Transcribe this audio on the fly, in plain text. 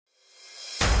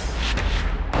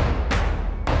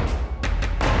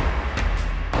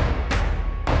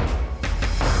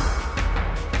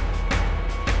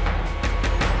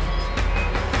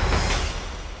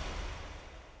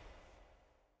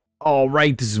All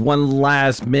right, this is One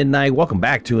Last Midnight. Welcome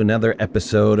back to another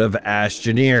episode of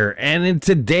Astroneer. And in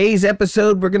today's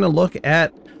episode, we're going to look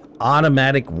at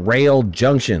automatic rail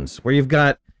junctions, where you've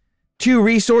got two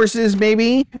resources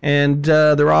maybe, and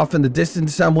they're off in the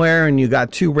distance somewhere, and you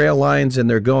got two rail lines, and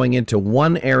they're going into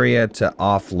one area to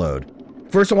offload.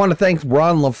 First, I want to thank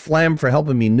Ron LaFlemme for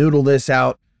helping me noodle this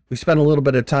out. We spent a little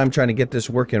bit of time trying to get this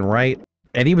working right,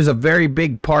 and he was a very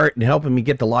big part in helping me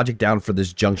get the logic down for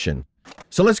this junction.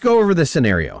 So let's go over the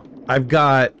scenario. I've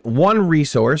got one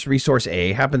resource. Resource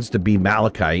A happens to be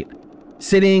malachite,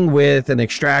 sitting with an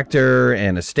extractor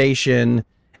and a station,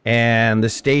 and the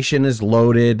station is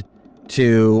loaded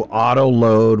to auto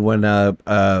load when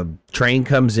a train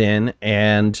comes in,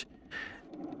 and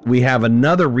we have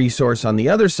another resource on the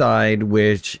other side,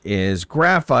 which is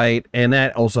graphite, and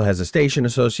that also has a station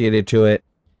associated to it,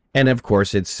 and of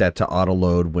course it's set to auto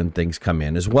load when things come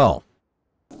in as well.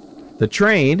 The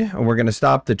train, and we're going to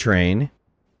stop the train.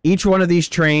 Each one of these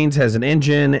trains has an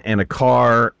engine and a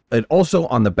car. It also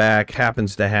on the back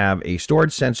happens to have a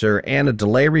storage sensor and a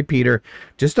delay repeater,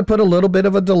 just to put a little bit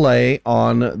of a delay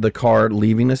on the car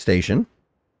leaving the station.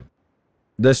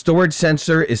 The storage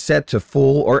sensor is set to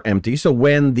full or empty, so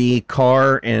when the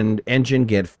car and engine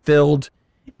get filled,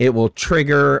 it will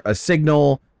trigger a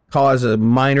signal, cause a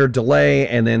minor delay,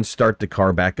 and then start the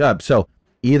car back up. So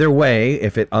either way,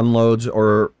 if it unloads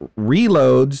or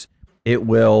reloads, it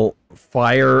will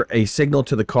fire a signal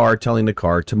to the car telling the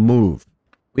car to move.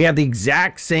 We have the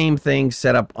exact same thing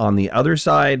set up on the other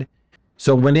side.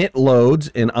 So when it loads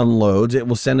and unloads, it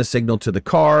will send a signal to the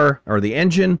car or the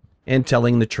engine and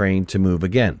telling the train to move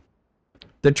again.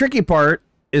 The tricky part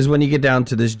is when you get down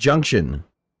to this junction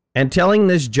and telling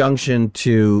this junction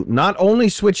to not only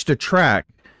switch to track,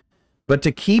 but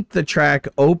to keep the track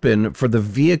open for the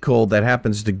vehicle that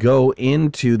happens to go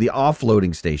into the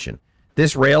offloading station.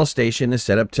 This rail station is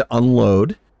set up to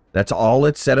unload. That's all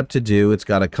it's set up to do. It's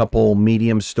got a couple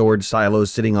medium storage silos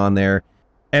sitting on there,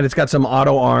 and it's got some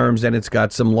auto arms, and it's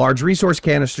got some large resource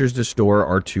canisters to store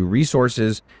our two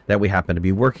resources that we happen to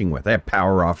be working with. I have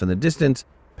power off in the distance.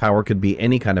 Power could be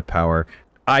any kind of power.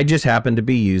 I just happen to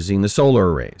be using the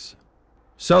solar arrays.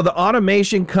 So the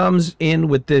automation comes in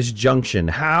with this junction.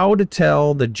 How to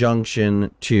tell the junction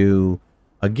to,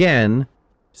 again,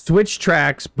 switch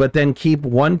tracks, but then keep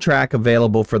one track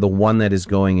available for the one that is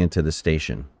going into the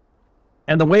station.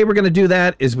 And the way we're going to do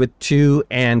that is with two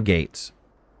AND gates.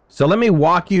 So let me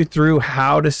walk you through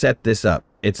how to set this up.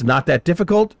 It's not that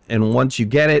difficult, and once you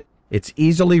get it, it's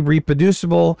easily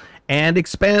reproducible and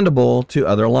expandable to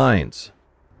other lines.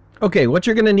 Okay, what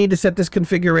you're going to need to set this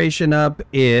configuration up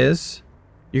is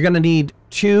you're going to need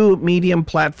two medium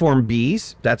platform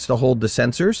Bs. That's to hold the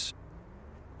sensors.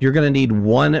 You're going to need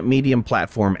one medium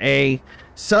platform A,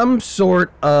 some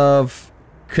sort of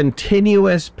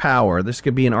continuous power. This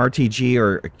could be an RTG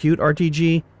or acute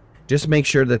RTG. Just make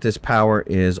sure that this power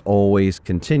is always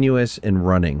continuous and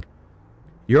running.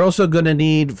 You're also going to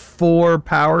need 4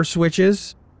 power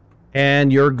switches,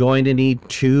 and you're going to need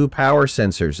 2 power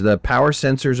sensors. The power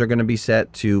sensors are going to be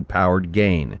set to powered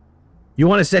gain. You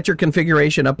want to set your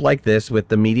configuration up like this with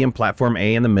the medium platform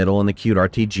A in the middle and the acute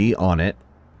RTG on it.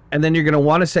 And then you're going to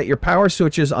want to set your power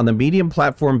switches on the medium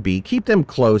platform B. Keep them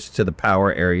close to the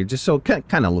power area, just so it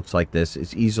kind of looks like this.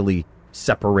 It's easily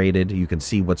separated. You can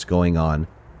see what's going on.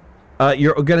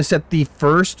 You're going to set the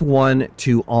first one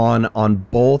to on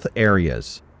both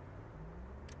areas.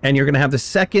 And you're going to have the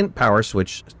second power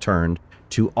switch turned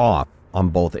to off on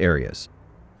both areas.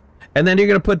 And then you're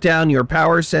going to put down your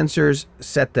power sensors,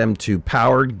 set them to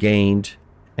powered gained,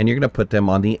 and you're going to put them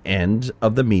on the end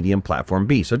of the medium platform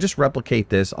B. So just replicate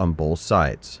this on both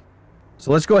sides.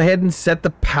 So let's go ahead and set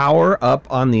the power up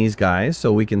on these guys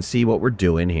so we can see what we're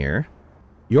doing here.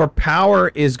 Your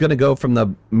power is going to go from the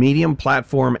medium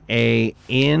platform A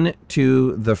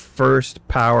into the first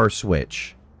power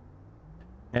switch.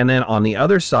 And then on the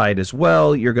other side as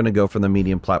well, you're going to go from the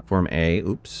medium platform A.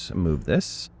 Oops, move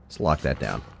this. Let's lock that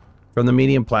down. From the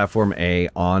medium platform A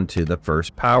onto the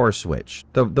first power switch,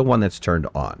 the one that's turned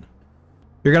on.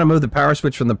 You're going to move the power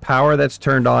switch from the power that's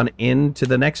turned on into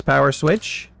the next power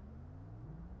switch,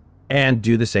 and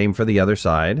do the same for the other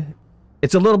side.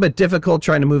 It's a little bit difficult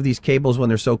trying to move these cables when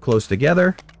they're so close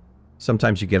together.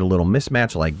 Sometimes you get a little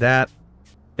mismatch like that.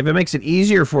 If it makes it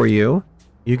easier for you,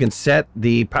 you can set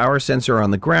the power sensor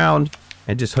on the ground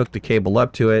and just hook the cable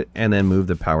up to it and then move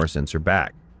the power sensor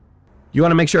back. You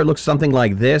want to make sure it looks something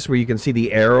like this, where you can see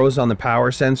the arrows on the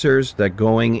power sensors that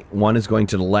one is going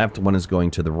to the left, one is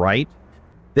going to the right.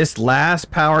 This last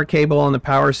power cable on the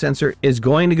power sensor is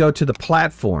going to go to the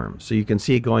platform. So you can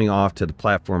see it going off to the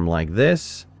platform like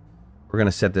this. We're going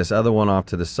to set this other one off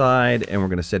to the side, and we're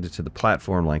going to set it to the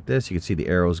platform like this. You can see the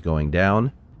arrows going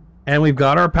down. And we've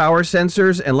got our power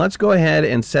sensors, and let's go ahead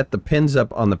and set the pins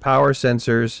up on the power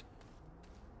sensors.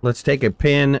 Let's take a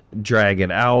pin, drag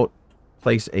it out,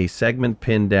 place a segment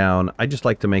pin down. I just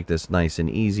like to make this nice and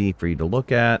easy for you to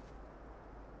look at.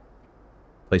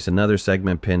 Place another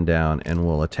segment pin down, and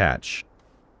we'll attach.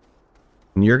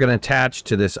 And you're going to attach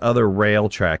to this other rail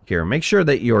track here. Make sure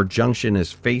that your junction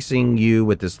is facing you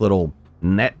with this little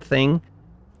net thing,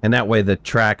 and that way the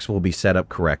tracks will be set up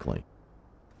correctly.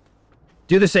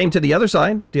 Do the same to the other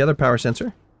side, the other power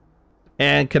sensor,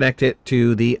 and connect it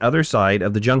to the other side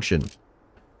of the junction.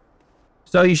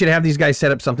 So you should have these guys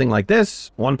set up something like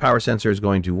this. One power sensor is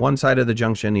going to one side of the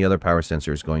junction, the other power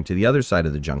sensor is going to the other side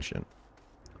of the junction.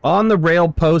 On the rail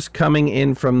post coming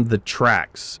in from the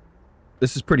tracks,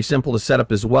 this is pretty simple to set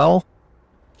up as well.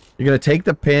 You're going to take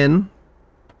the pin,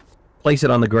 place it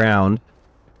on the ground,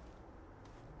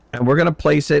 and we're going to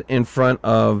place it in front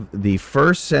of the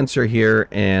first sensor here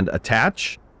and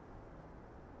attach.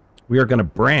 We are going to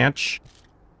branch,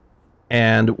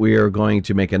 and we are going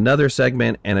to make another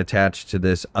segment and attach to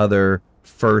this other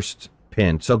first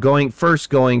pin. So going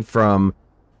from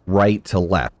right to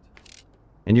left.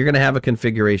 And you're going to have a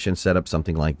configuration set up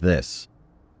something like this.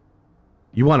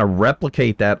 You want to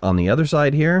replicate that on the other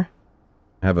side here.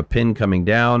 Have a pin coming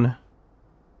down.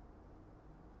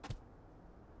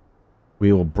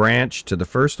 We will branch to the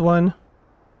first one.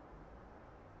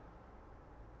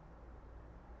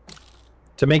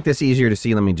 To make this easier to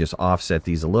see, let me just offset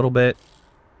these a little bit.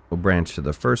 We'll branch to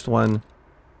the first one,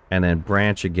 and then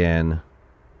branch again.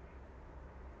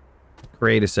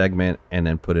 Create a segment, and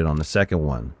then put it on the second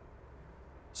one.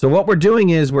 So what we're doing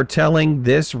is we're telling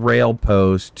this rail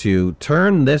post to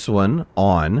turn this one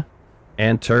on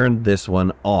and turn this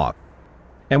one off.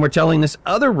 And we're telling this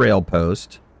other rail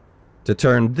post to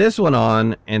turn this one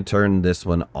on and turn this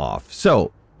one off.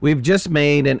 So we've just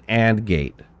made an AND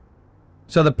gate.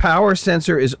 So the power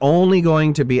sensor is only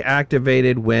going to be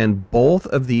activated when both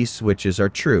of these switches are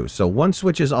true. So one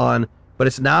switch is on, but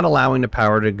it's not allowing the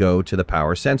power to go to the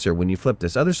power sensor. When you flip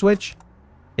this other switch,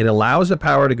 it allows the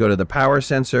power to go to the power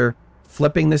sensor,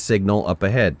 flipping the signal up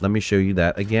ahead. Let me show you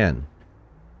that again.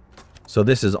 So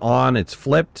this is on, it's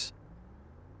flipped.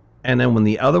 And then when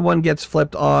the other one gets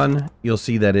flipped on, you'll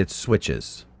see that it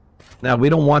switches. Now, we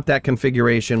don't want that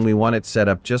configuration. We want it set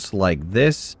up just like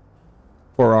this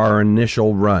for our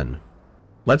initial run.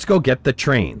 Let's go get the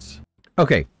trains.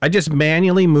 Okay, I just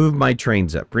manually moved my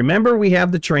trains up. Remember, we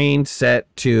have the train set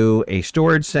to a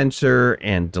storage sensor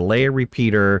and delay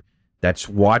repeater that's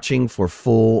watching for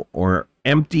full or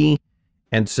empty.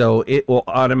 And so it will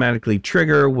automatically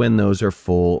trigger when those are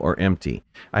full or empty.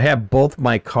 I have both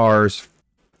my cars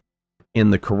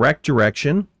in the correct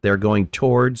direction. They're going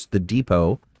towards the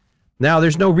depot. Now,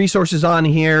 there's no resources on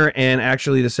here, and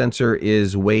actually the sensor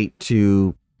is wait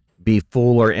to be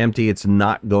full or empty. It's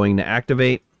not going to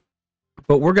activate.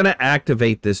 But we're going to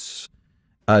activate this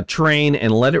train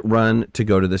and let it run to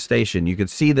go to the station. You can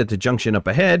see that the junction up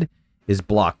ahead is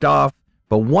blocked off.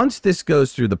 But once this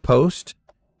goes through the post,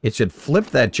 it should flip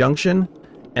that junction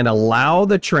and allow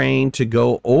the train to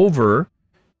go over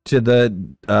to the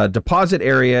deposit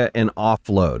area and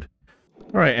offload.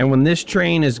 All right, and when this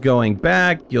train is going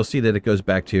back, you'll see that it goes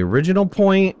back to the original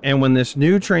point. And when this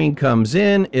new train comes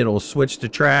in, it'll switch to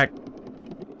track.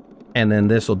 And then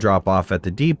this will drop off at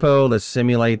the depot. Let's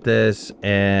simulate this.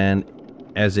 And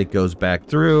as it goes back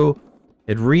through,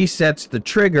 it resets the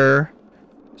trigger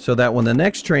so that when the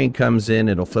next train comes in,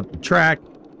 it'll flip the track.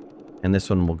 And this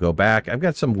one will go back. I've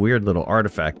got some weird little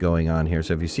artifact going on here.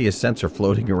 So if you see a sensor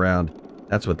floating around,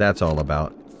 that's what that's all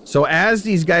about. So as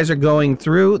these guys are going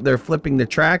through, they're flipping the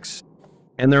tracks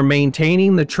and they're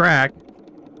maintaining the track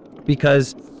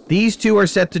because these two are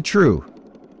set to true.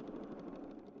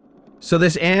 So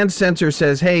this AND sensor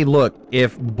says, hey, look,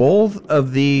 if both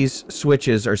of these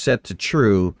switches are set to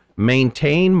true,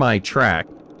 maintain my track.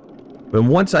 But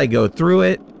once I go through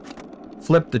it,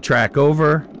 flip the track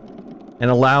over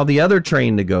and allow the other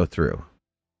train to go through.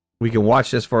 We can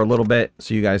watch this for a little bit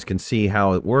so you guys can see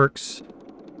how it works.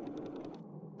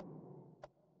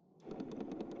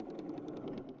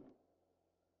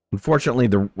 Unfortunately,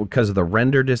 because of the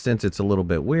render distance, it's a little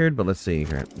bit weird, but let's see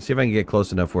here. Let's see if I can get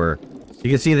close enough where you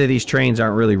can see that these trains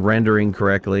aren't really rendering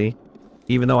correctly,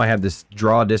 even though I have this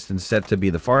draw distance set to be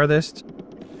the farthest.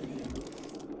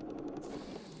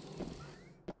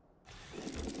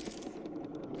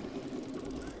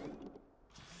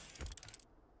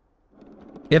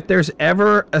 If there's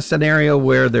ever a scenario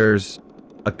where there's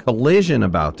a collision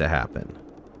about to happen,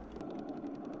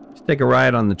 take a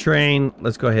ride on the train.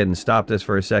 Let's go ahead and stop this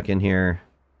for a second here.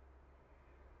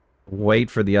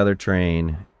 wait for the other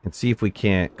train, and see if we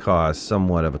can't cause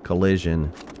somewhat of a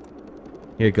collision.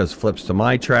 Here it goes, flips to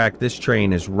my track. This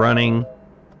train is running.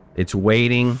 It's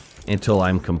waiting until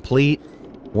I'm complete.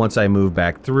 Once I move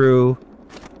back through,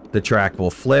 the track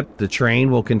will flip. The train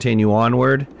will continue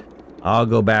onward. I'll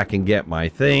go back and get my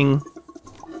thing.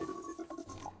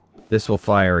 This will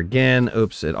fire again.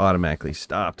 Oops, it automatically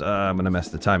stopped. I'm going to mess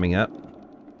the timing up.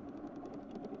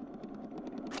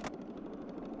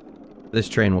 This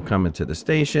train will come into the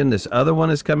station. This other one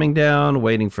is coming down,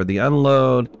 waiting for the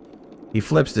unload. He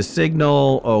flips the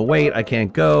signal. Oh, wait, I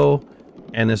can't go.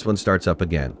 And this one starts up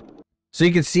again. So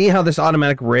you can see how this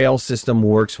automatic rail system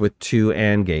works with 2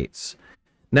 AND gates.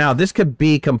 Now, this could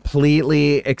be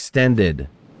completely extended.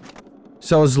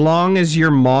 So as long as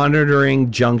you're monitoring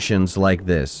junctions like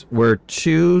this, where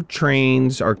 2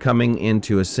 trains are coming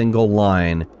into a single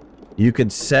line, you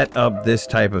could set up this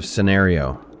type of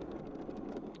scenario.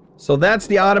 So that's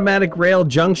the automatic rail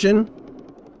junction.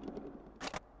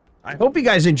 I hope you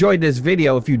guys enjoyed this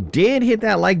video. If you did, hit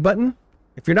that like button.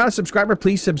 If you're not a subscriber,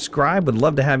 please subscribe. Would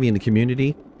love to have you in the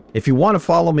community. If you want to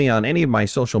follow me on any of my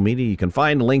social media, you can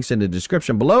find links in the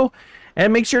description below.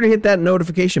 And make sure to hit that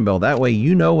notification bell. That way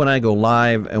you know when I go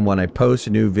live and when I post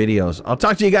new videos. I'll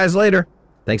talk to you guys later.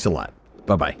 Thanks a lot.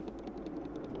 Bye-bye.